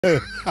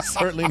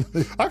Certainly.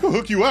 I can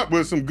hook you up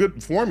with some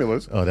good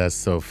formulas. Oh, that's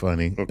so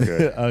funny.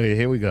 Okay. Okay,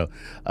 here we go.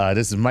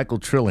 This is Michael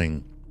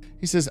Trilling.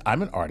 He says,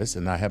 I'm an artist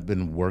and I have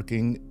been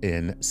working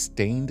in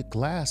stained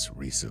glass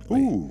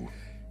recently. Ooh.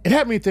 It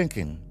had me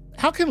thinking,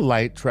 how can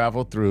light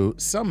travel through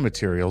some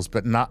materials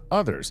but not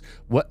others?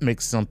 What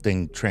makes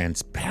something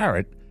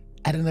transparent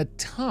at an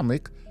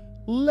atomic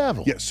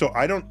level? Yeah, so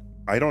I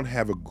don't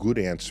have a good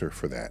answer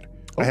for that.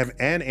 Okay. I have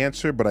an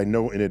answer, but I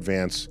know in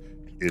advance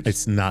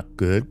it's not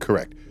good.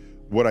 Correct.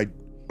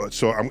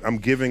 So I'm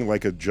giving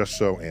like a just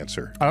so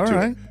answer. All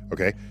right.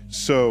 Okay.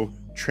 So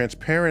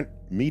transparent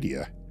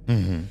media,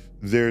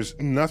 there's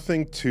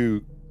nothing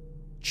to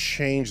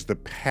change the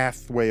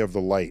pathway of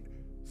the light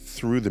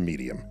through the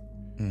medium.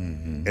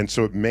 And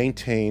so it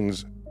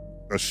maintains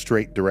a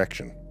straight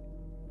direction.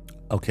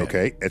 Okay.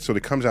 Okay. And so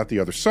it comes out the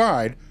other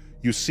side,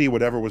 you see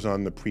whatever was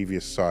on the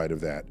previous side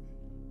of that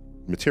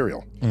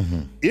material.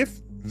 If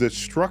the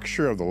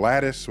structure of the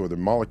lattice or the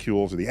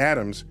molecules or the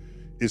atoms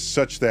is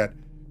such that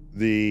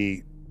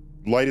the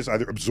light is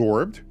either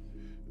absorbed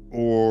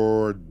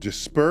or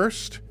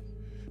dispersed,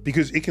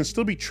 because it can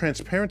still be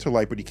transparent to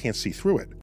light, but you can't see through it.